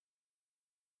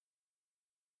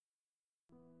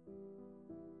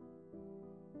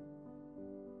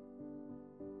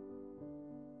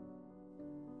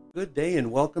Good day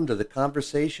and welcome to the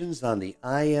Conversations on the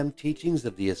I Am Teachings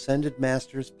of the Ascended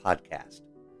Masters podcast.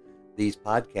 These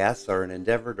podcasts are an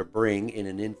endeavor to bring, in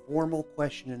an informal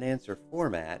question and answer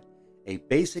format, a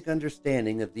basic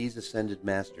understanding of these Ascended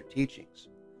Master teachings.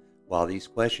 While these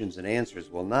questions and answers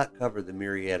will not cover the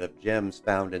myriad of gems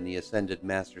found in the Ascended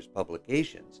Masters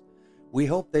publications, we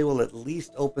hope they will at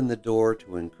least open the door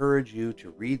to encourage you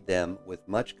to read them with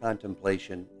much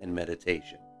contemplation and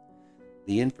meditation.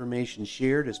 The information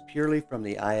shared is purely from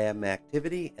the I Am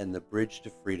activity and the Bridge to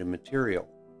Freedom material.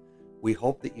 We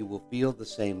hope that you will feel the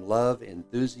same love,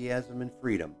 enthusiasm, and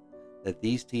freedom that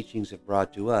these teachings have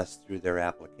brought to us through their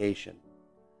application.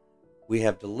 We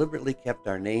have deliberately kept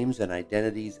our names and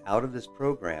identities out of this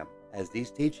program, as these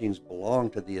teachings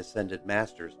belong to the Ascended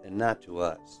Masters and not to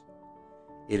us.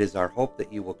 It is our hope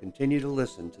that you will continue to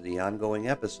listen to the ongoing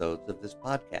episodes of this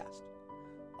podcast.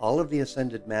 All of the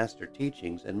Ascended Master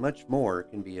teachings and much more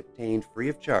can be obtained free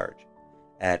of charge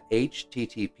at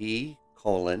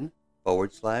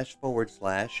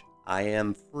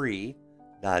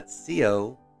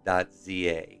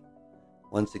http://iamfree.co.za.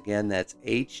 Once again, that's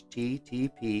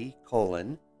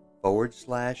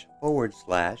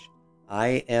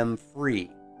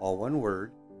http://iamfree, all one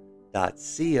word,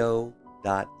 .co.za.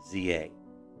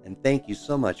 And thank you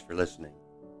so much for listening.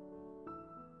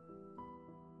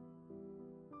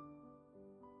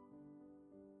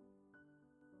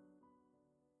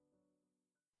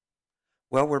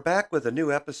 Well, we're back with a new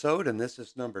episode, and this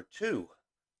is number 2.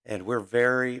 And we're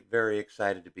very, very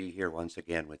excited to be here once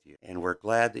again with you. And we're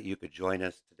glad that you could join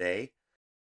us today.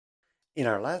 In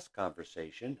our last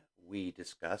conversation, we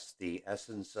discussed the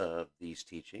essence of these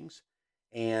teachings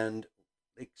and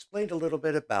explained a little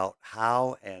bit about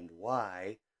how and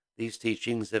why these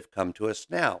teachings have come to us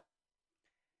now.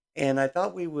 And I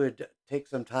thought we would take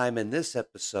some time in this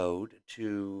episode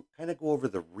to kind of go over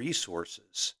the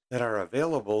resources that are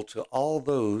available to all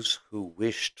those who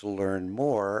wish to learn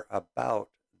more about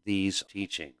these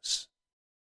teachings.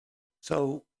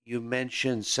 So you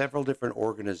mentioned several different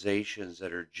organizations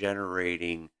that are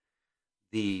generating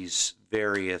these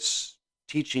various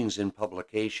teachings and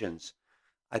publications.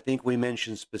 I think we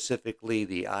mentioned specifically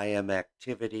the I Am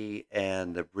activity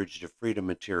and the Bridge to Freedom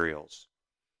materials.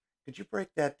 Could you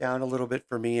break that down a little bit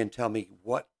for me and tell me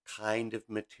what kind of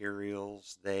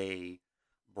materials they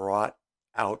brought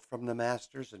out from the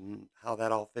masters and how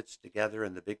that all fits together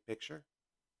in the big picture?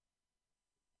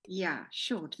 Yeah,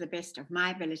 sure, to the best of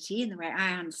my ability and the way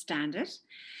I understand it.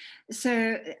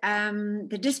 So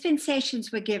the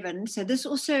dispensations were given. So this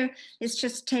also, let's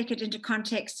just take it into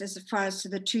context as far as to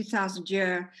the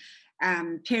 2,000-year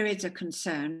periods are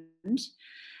concerned.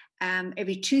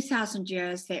 Every 2,000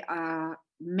 years, there are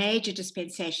major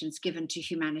dispensations given to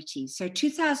humanity. So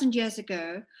 2,000 years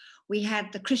ago, we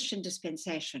had the Christian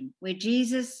dispensation, where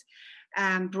Jesus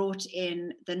brought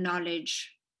in the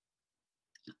knowledge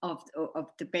of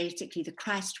the basically the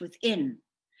Christ within.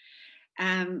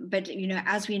 But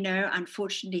as we know,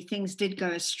 unfortunately, things did go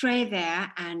astray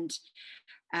there, and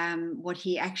what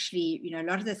he actually, a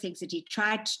lot of the things that he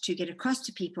tried to get across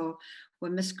to people were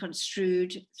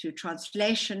misconstrued through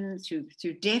translation, through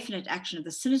definite action of the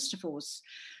sinister force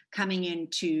coming in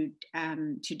to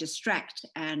distract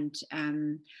and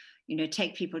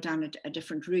take people down a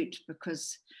different route,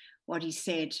 because what he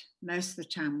said most of the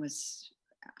time was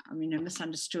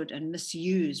misunderstood and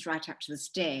misused right up to this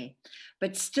day.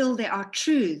 But still, there are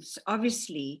truths,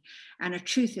 obviously, and a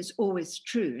truth is always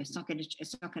true. It's not going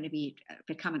to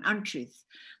become an untruth.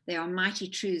 There are mighty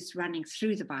truths running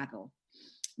through the Bible,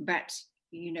 but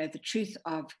the truth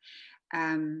of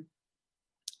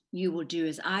you will do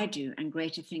as I do, and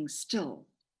greater things still,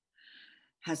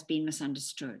 has been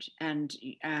misunderstood. And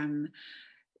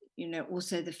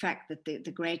also the fact that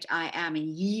the great I am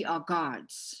and ye are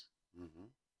gods. Mm-hmm.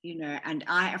 And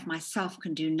I of myself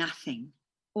can do nothing.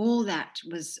 All that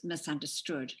was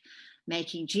misunderstood,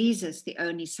 making Jesus the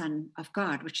only Son of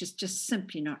God, which is just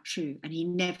simply not true. And he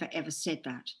never, ever said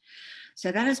that. So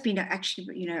that has been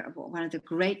actually, one of the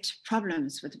great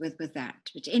problems with that.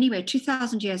 But anyway,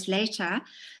 2,000 years later,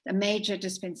 the major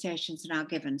dispensations are now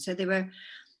given. So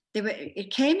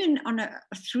it came in on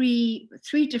three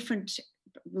different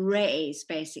rays,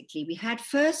 basically. We had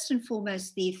first and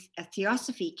foremost the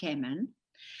Theosophy came in,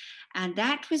 and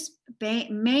that was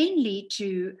mainly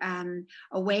to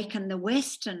awaken the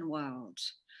Western world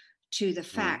to the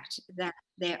fact that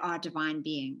there are divine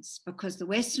beings, because the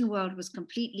Western world was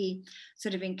completely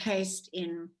sort of encased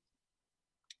in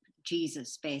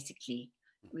Jesus, basically.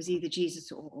 It was either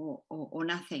Jesus or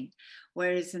nothing.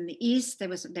 Whereas in the East, they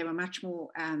were much more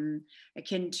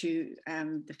akin to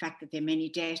the fact that there are many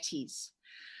deities.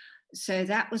 So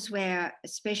that was where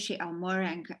especially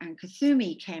Almora and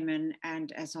Kathumi came in.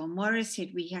 And as Almora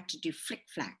said, we had to do flick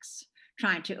flacks,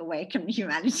 trying to awaken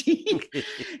humanity.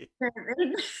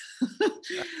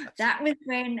 That was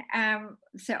when,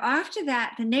 so after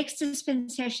that, the next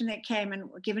dispensation that came and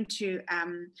given to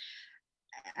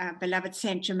beloved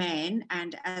Saint Germain,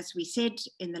 and as we said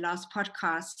in the last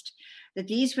podcast, that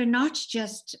these were not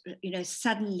just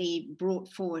suddenly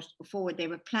brought forward. They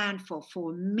were planned for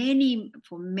many,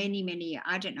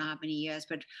 I don't know how many years,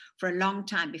 but for a long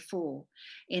time before,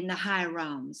 in the higher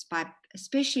realms, by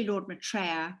especially Lord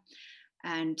Maitreya,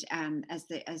 and as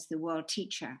the world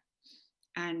teacher,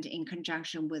 and in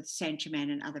conjunction with Saint Germain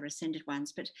and other ascended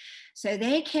ones. But so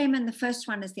they came in. The first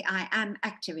one is the I Am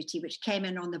activity, which came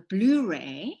in on the blue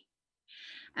ray.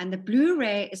 And the blue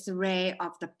ray is the ray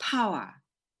of the power,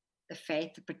 the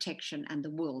faith, the protection, and the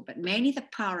will, but mainly the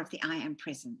power of the I Am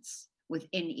presence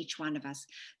within each one of us.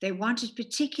 They wanted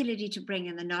particularly to bring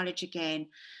in the knowledge again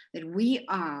that we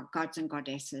are gods and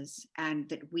goddesses, and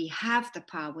that we have the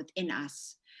power within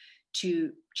us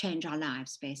to change our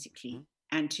lives, basically. Mm-hmm.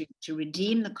 And to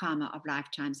redeem the karma of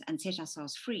lifetimes and set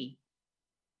ourselves free.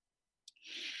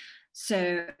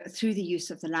 So through the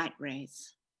use of the light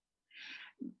rays.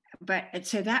 But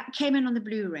so that came in on the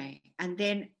Blu-ray, and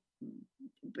then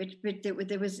but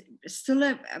there was still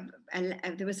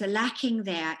there was a lacking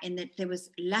there, in that there was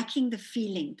lacking the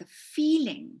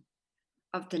feeling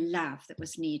of the love that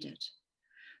was needed.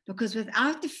 Because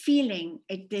without the feeling,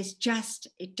 it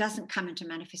doesn't come into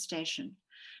manifestation.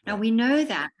 Now, we know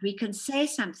that we can say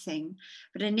something,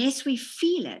 but unless we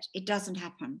feel it, it doesn't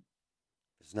happen.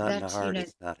 It's not in the heart,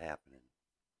 it's not happening.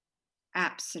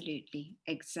 Absolutely,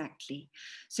 exactly.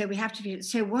 So we have to be.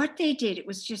 So what they did, it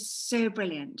was just so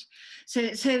brilliant.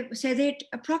 So they had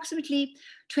approximately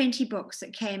 20 books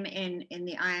that came in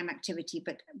the I Am activity,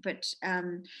 but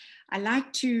I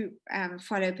like to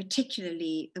follow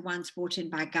particularly the ones brought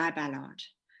in by Guy Ballard.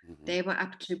 Mm-hmm. They were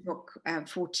up to book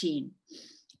 14.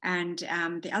 And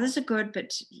the others are good,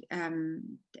 but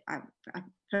I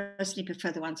personally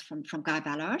prefer the ones from Guy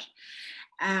Ballard.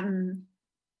 And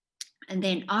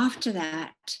then after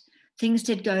that, things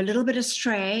did go a little bit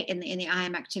astray in the I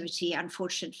Am activity,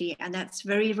 unfortunately, and that's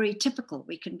very, very typical.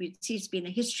 We see it's been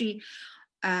a history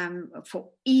for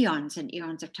eons and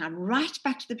eons of time, right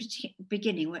back to the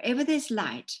beginning. Wherever there's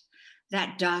light,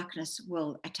 that darkness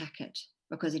will attack it,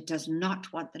 because it does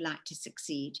not want the light to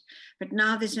succeed. But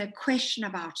now there's no question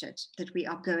about it, that we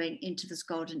are going into this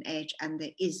golden age, and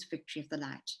there is victory of the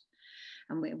light.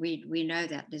 And we know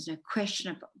that. There's no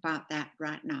question about that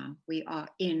right now. We are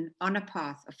on a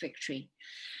path of victory.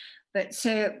 But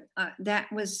so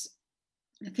that was,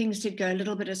 things did go a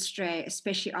little bit astray,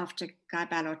 especially after Guy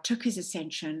Ballard took his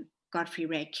ascension, Godfrey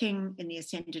Ray King in the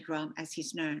ascended realm, as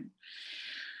he's known.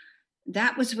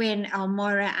 That was when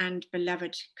Almora and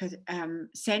beloved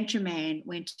Saint Germain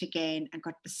went again and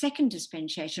got the second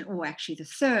dispensation, or actually the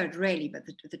third, really, but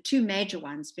the two major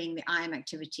ones being the I Am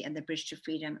activity and the Bridge to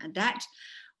Freedom. And that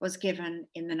was given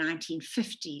in the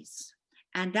 1950s.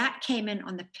 And that came in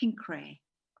on the pink ray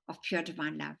of pure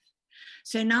divine love.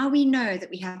 So now we know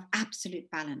that we have absolute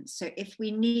balance. So if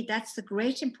we need, that's the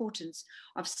great importance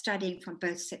of studying from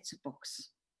both sets of books.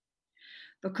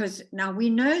 Because now we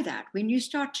know that when you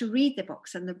start to read the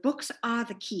books, and the books are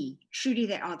the key, truly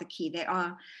they are the key. They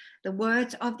are the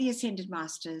words of the Ascended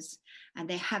Masters, and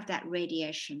they have that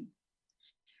radiation.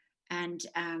 And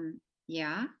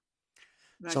yeah.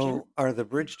 Roger? So are the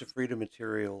Bridge to Freedom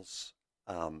materials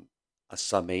a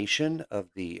summation of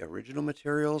the original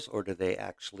materials, or do they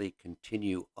actually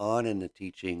continue on in the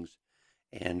teachings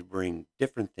and bring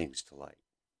different things to light?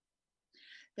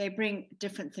 They bring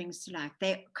different things to life.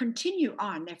 They continue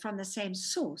on. They're from the same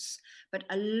source, but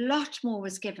a lot more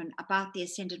was given about the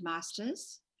Ascended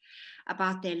Masters,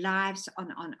 about their lives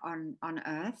on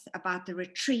Earth, about the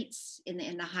retreats in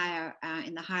the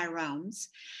higher realms,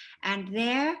 and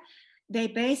there they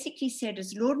basically said,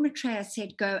 as Lord Maitreya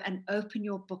said, go and open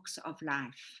your books of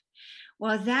life.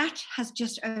 Well, that has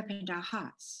just opened our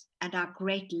hearts and our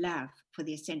great love for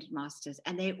the Ascended Masters,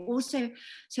 and they also,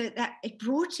 so that it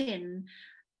brought in.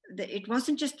 It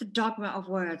wasn't just the dogma of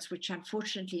words, which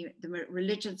unfortunately the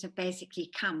religions have basically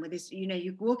come with this.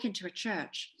 You walk into a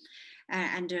church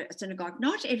and a synagogue,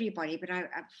 not everybody, but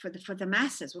for the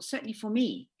masses, well, certainly for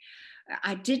me,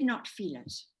 I did not feel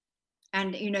it.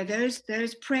 And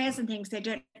those prayers and things, they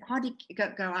don't hardly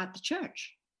go out the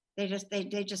church. They're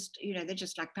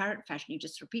just like parrot fashion. You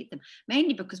just repeat them,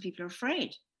 mainly because people are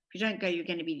afraid. If you don't go, you're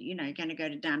going to be, going to go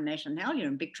to damnation and hell. You're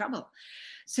in big trouble.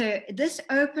 So this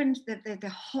opened a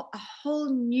whole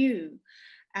new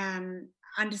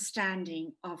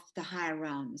understanding of the higher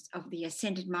realms, of the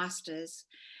ascended masters,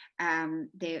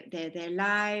 their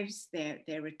lives,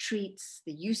 their retreats,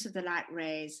 the use of the light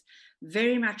rays,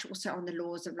 very much also on the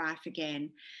laws of life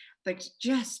again, but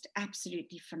just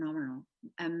absolutely phenomenal,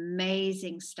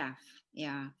 amazing stuff.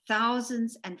 Yeah,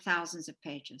 thousands and thousands of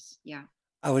pages. Yeah.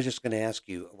 I was just going to ask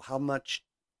you, how much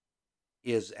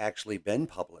is actually been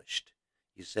published?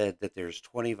 You said that there's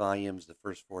 20 volumes. The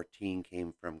first 14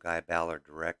 came from Guy Ballard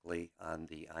directly on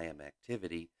the I Am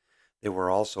activity. There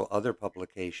were also other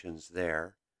publications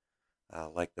there,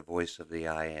 like The Voice of the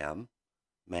I Am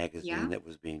Yeah. magazine that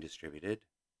was being distributed.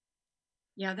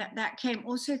 Yeah, that came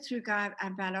also through Guy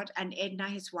and Ballard and Edna,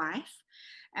 his wife.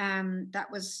 That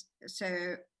was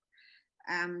so.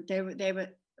 They were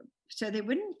so they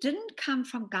didn't come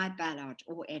from Guy Ballard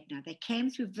or Edna. They came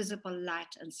through visible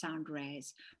light and sound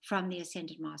rays from the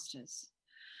Ascended Masters.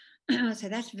 So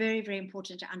that's very, very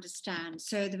important to understand.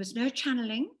 So there was no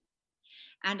channeling.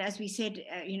 And as we said,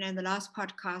 in the last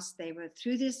podcast, they were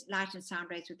through this light and sound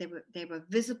rays. They were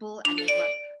visible and they were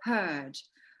heard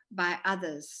by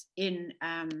others in.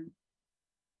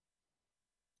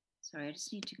 Sorry, I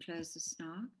just need to close this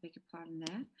now. Beg your pardon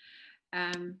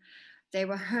there. They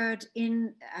were heard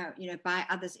by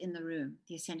others in the room,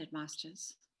 the Ascended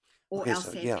Masters, or Okay, else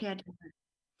so they yeah, appeared.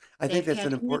 I They think that's an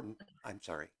appeared in the, important. I'm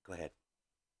sorry. Go ahead.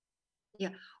 yeah,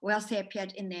 or else they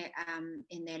appeared in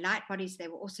their light bodies. They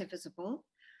were also visible,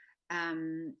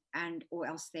 and or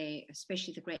else they,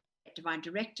 especially the great divine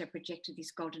director, projected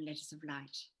these golden letters of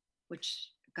light,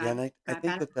 which Yeah, Guy, and I Guy think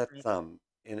Ballard that that's read.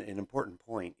 an important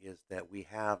point is that we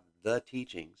have the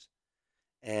teachings,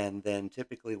 and then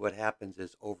typically what happens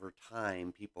is over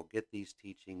time people get these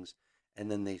teachings and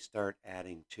then they start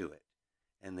adding to it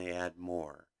and they add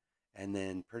more. And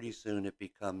then pretty soon it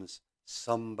becomes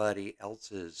somebody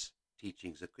else's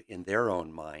teachings in their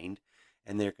own mind.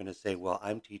 And they're going to say, well,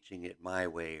 I'm teaching it my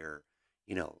way, or,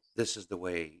 this is the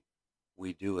way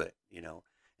we do it,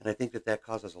 And I think that that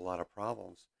causes a lot of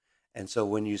problems. And so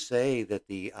when you say that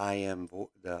the I Am,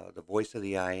 the Voice of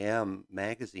the I Am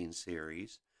magazine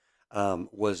series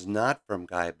was not from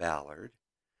Guy Ballard.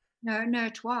 No, no,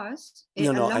 it was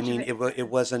No, a no, I lot of mean it. it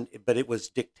wasn't, but it was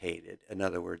dictated. In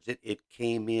other words, it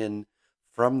came in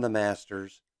from the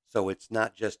masters, so it's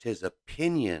not just his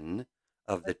opinion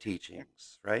of the Yeah,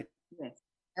 teachings, right? yes,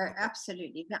 Okay.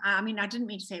 absolutely. I mean, I didn't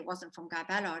mean to say it wasn't from Guy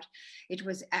Ballard. It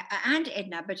was and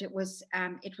Edna, but it was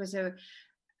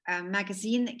a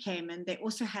magazine that came, and they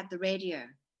also had the radio,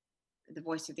 the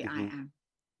Voice of the I Hmm. Am.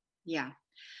 Yeah.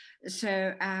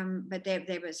 So, but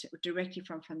they was directly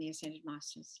from the Ascended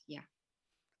Masters. Yeah,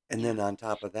 And yeah, then on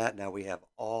top of that, now we have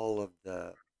all of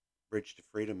the Bridge to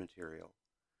Freedom material.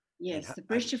 And yes. The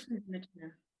Bridge of Freedom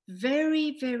material,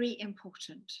 very, very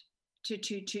important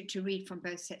to read from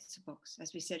both sets of books,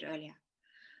 as we said earlier,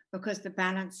 because the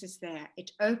balance is there.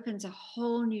 It opens a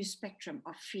whole new spectrum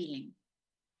of feeling,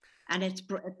 and it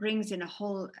brings in a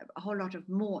whole lot of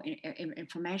more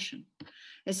information,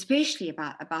 especially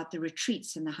about the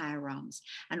retreats in the higher realms,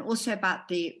 and also about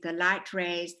the light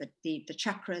rays, the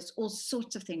chakras. All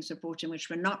sorts of things were brought in which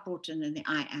were not brought in the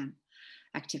I Am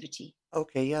activity.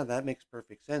 okay, yeah, that makes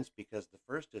perfect sense because the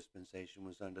first dispensation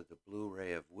was under the blue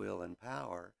ray of will and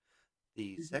power.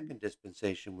 The Mhm. second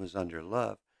dispensation was under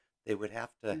love. They would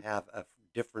have to have a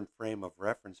different frame of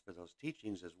reference for those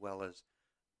teachings as well as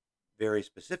very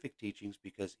specific teachings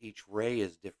because each ray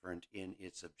is different in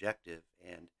its objective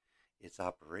and its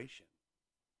operation.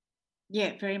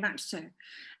 Yeah, very much so,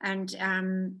 and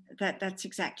that's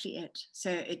exactly it.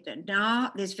 So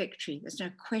now there's victory. There's no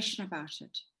question about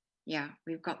it. Yeah,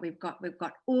 we've got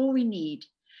all we need.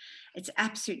 It's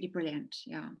absolutely brilliant.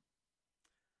 Yeah.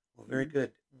 Well, very Mm.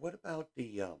 good. What about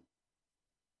the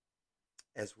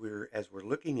as we're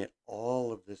looking at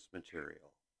all of this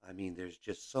material? I mean, there's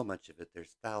just so much of it.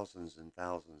 There's thousands and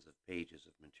thousands of pages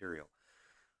of material.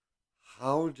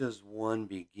 How does one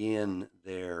begin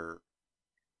to,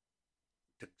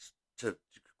 to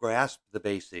grasp the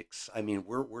basics? I mean,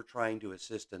 we're trying to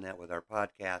assist in that with our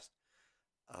podcast.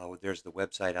 There's the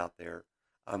website out there.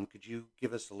 Could you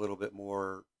give us a little bit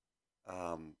more?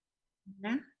 Um,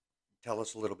 Yeah. tell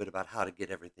us a little bit about how to get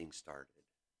everything started.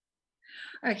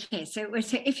 Okay, so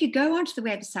if you go onto the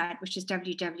website, which is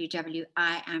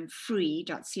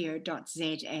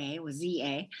www.iamfree.co.za or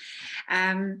ZA,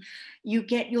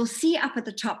 you'll see up at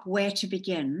the top where to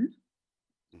begin.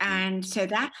 Hmm. And so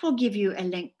that will give you a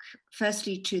link,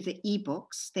 firstly, to the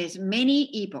ebooks. There's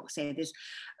many ebooks there. There's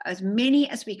as many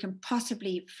as we can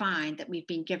possibly find that we've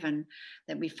been given,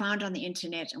 that we found on the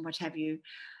internet and what have you,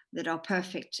 that are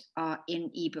perfect, are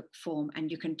in ebook form, and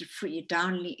you can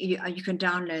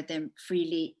download them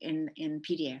freely in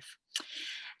PDF.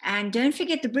 And don't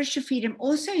forget, the Bridge to Freedom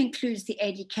also includes the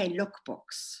ADK Look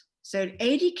books. So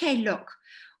ADK Look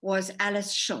was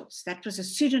Alice Schultz. That was a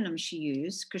pseudonym she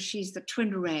used because she's the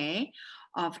twin ray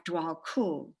of Dwal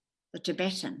Kul, the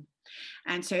Tibetan.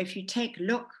 And so if you take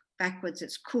Look backwards,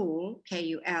 it's Kul,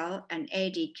 Kul, and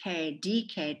ADK,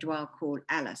 DK, Dwal Kul,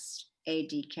 Alice,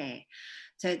 ADK.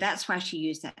 So that's why she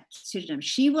used that pseudonym.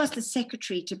 She was the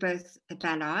secretary to both the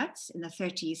Ballards in the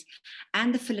 30s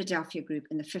and the Philadelphia group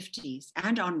in the 50s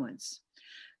and onwards.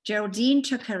 Geraldine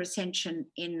took her ascension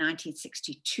in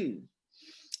 1962.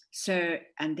 So,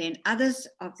 and then others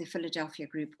of the Philadelphia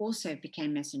group also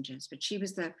became messengers, but she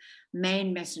was the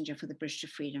main messenger for the Bridge to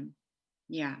Freedom.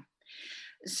 Yeah.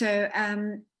 So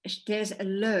there's a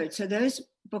load. So those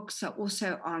books are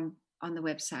also on the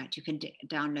website. You can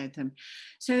download them.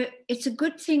 So it's a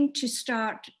good thing to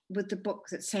start with the book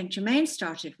that Saint Germain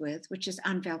started with, which is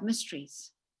Unveiled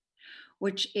Mysteries,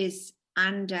 which is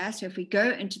under, so if we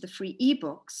go into the free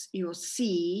ebooks, you'll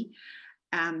see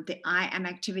the I Am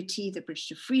activity, the Bridge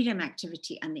to Freedom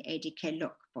activity, and the ADK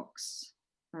Look books.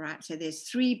 All right, so there's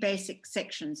 3 basic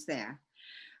sections there.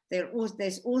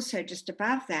 There's also just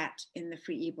above that in the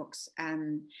free ebooks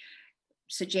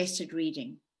suggested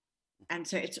reading. And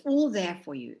so it's all there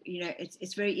for you. You know,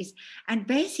 it's very easy. And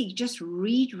basically just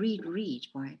read,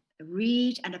 boy.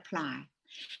 Read and apply.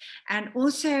 And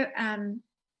also,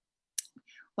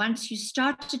 once you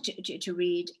start to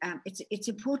read, it's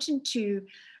important to,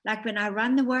 like when I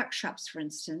run the workshops, for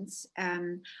instance,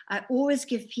 I always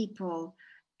give people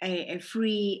a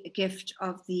free gift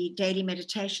of the Daily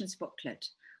Meditations booklet,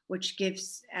 which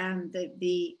gives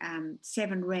the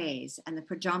 7 rays and the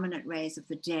predominant rays of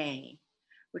the day,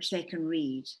 which they can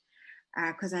read.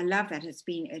 Because I love that.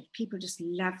 People just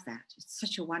love that. It's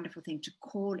such a wonderful thing to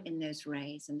call in those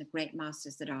rays and the great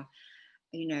masters that are,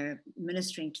 you know,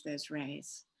 ministering to those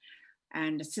rays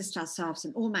and assist ourselves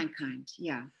and all mankind.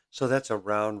 Yeah. So that's a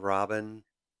round robin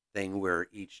thing where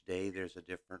each day there's a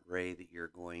different ray that you're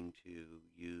going to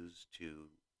use to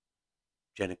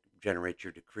generate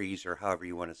your decrees, or however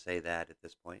you want to say that at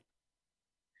this point.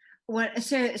 Well,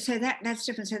 so that's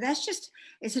different. So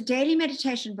it's a daily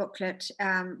meditation booklet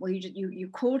where you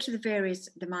call to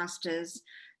the masters,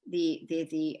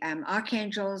 the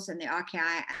archangels and the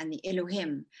archai and the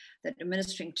Elohim that are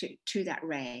ministering to that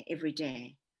ray every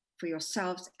day for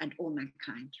yourselves and all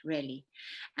mankind, really.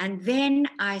 And then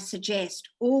I suggest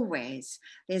always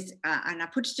and I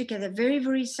put it together very,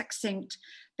 very succinct,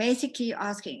 basically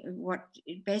putting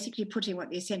what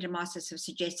the Ascended Masters have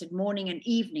suggested, morning and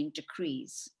evening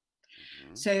decrees.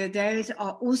 So those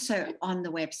are also on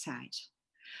the website.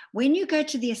 When you go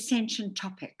to the Ascension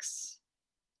topics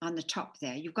on the top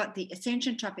there, you've got the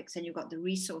Ascension topics and you've got the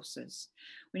resources.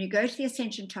 When you go to the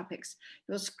Ascension topics,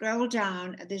 you'll scroll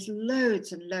down. There's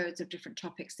loads and loads of different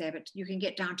topics there, but you can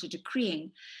get down to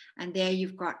decreeing. And there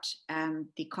you've got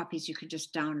the copies you can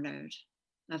just download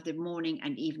of the morning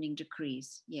and evening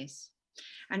decrees. Yes.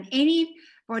 And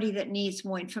anybody that needs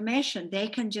more information, they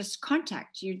can just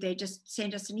contact you. They just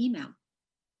send us an email.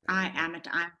 I'm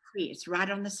free. It's right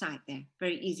on the site there.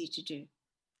 Very easy to do.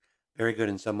 Very good.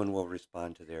 And someone will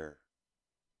respond to their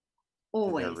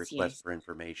request yes. for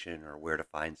information or where to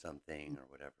find something or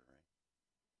whatever,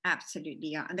 right? Absolutely,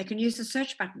 yeah. And they can use the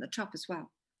search button at the top as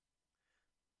well.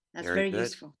 That's very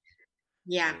useful.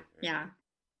 Yeah, yeah. Good.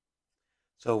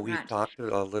 So we've talked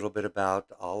a little bit about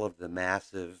all of the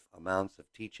massive amounts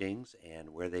of teachings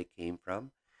and where they came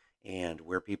from and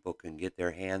where people can get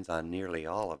their hands on nearly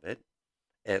all of it,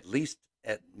 at least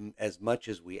as much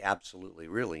as we absolutely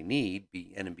really need,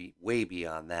 and be way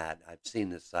beyond that. I've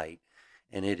seen the site,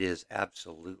 and it is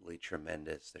absolutely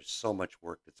tremendous. There's so much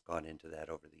work that's gone into that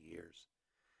over the years.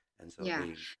 And so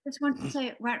just want to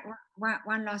say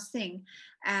one last thing,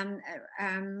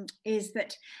 is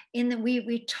that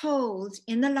we're told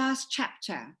in the last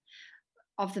chapter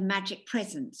of the Magic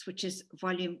Presence, which is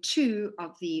volume 2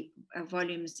 of the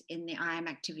volumes in the I Am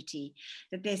activity,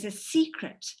 that there's a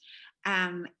secret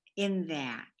in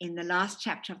there, in the last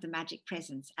chapter of the Magic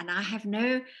Presence. And I have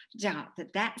no doubt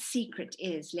that secret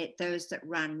is, let those that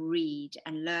run read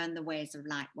and learn the ways of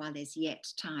light while there's yet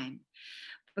time.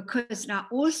 Because now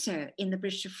also in the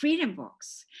Bridge to Freedom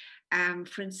books,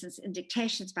 for instance, in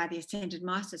Dictations by the Ascended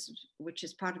Masters, which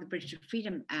is part of the Bridge to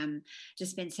Freedom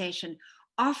dispensation,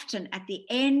 often at the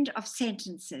end of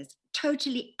sentences,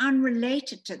 totally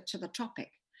unrelated to the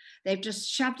topic, they've just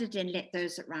shoved it in, let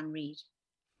those that run read.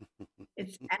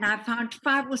 And I found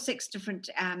 5 or 6 different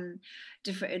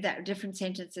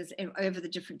sentences over the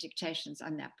different dictations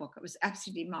on that book. It was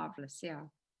absolutely marvelous. Yeah.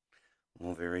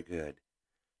 Well, very good.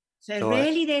 So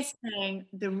really, they're saying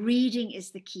the reading is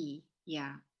the key.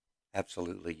 Yeah.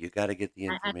 Absolutely. You got to get the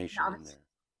And information in obviously, there.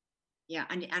 yeah,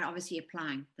 and obviously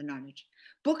applying the knowledge.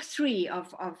 Book three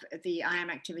of the I Am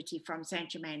activity from Saint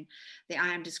Germain, the I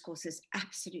Am discourse, is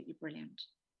absolutely brilliant.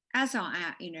 As are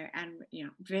and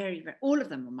very, very, all of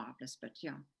them are marvelous. But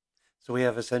yeah, So we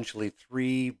have essentially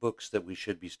three books that we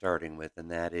should be starting with,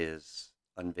 and that is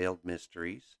Unveiled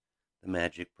Mysteries, The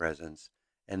Magic Presence,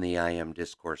 and the I Am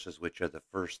Discourses, which are the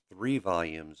first three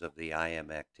volumes of the I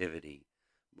Am activity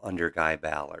under Guy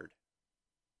Ballard.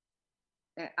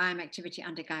 I Am activity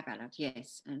under Guy Ballard,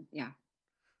 yes, and yeah,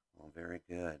 Well, very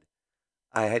good.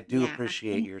 I do yeah.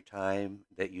 appreciate your time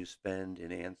that you spend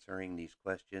in answering these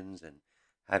questions and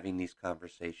having these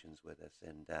conversations with us.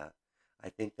 And I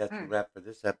think that's a Oh, wrap for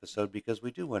this episode because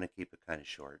we do want to keep it kind of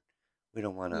short. We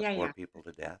don't want to yeah, bore yeah, people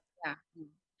to death. yeah.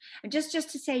 And just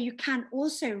to say, you can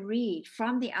also read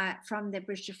from the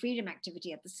Bridge to Freedom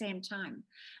activity at the same time.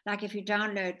 Like if you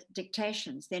download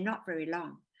dictations, they're not very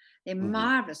long. They're Hmm.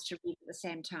 marvelous to read at the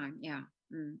same time. Yeah.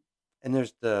 Mm. And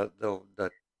there's the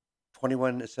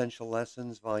 21 Essential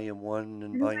Lessons, Volume 1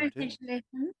 and Volume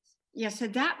 2. Yeah, so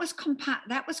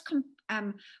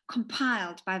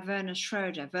compiled by Werner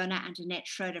and Annette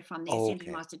Schroeder from the Oh, Ascended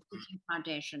okay. Master Teaching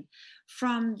Foundation,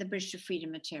 from the Bridge to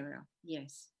Freedom material.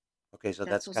 Yes, Okay, so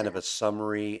that's that's kind also of a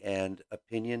summary and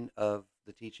opinion of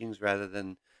the teachings rather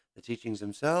than the teachings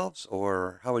themselves,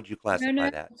 or how would you no, classify no.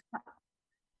 that?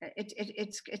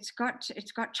 It's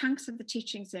got chunks of the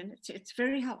teachings in. It's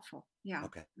very helpful. Yeah.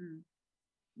 Okay. Mm.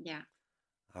 Yeah.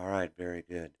 All right, very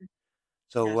good. Mm. No,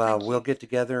 So thank we'll you. get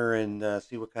together and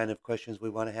see what kind of questions we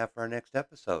want to have for our next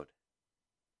episode.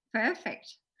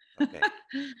 Perfect. Okay.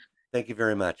 Thank you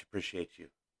very much. Appreciate you.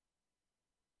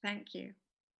 Thank you.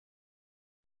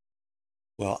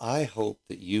 Well, I hope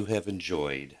that you have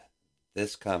enjoyed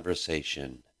this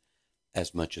conversation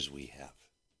as much as we have.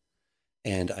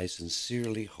 And I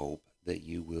sincerely hope that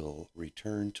you will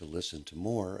return to listen to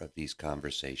more of these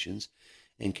conversations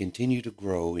and continue to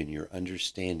grow in your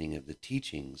understanding of the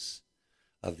teachings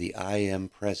of the I Am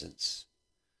Presence,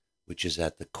 which is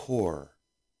at the core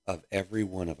of every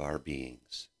one of our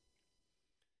beings.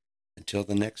 Until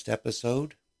the next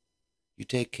episode, you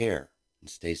take care and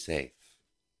stay safe.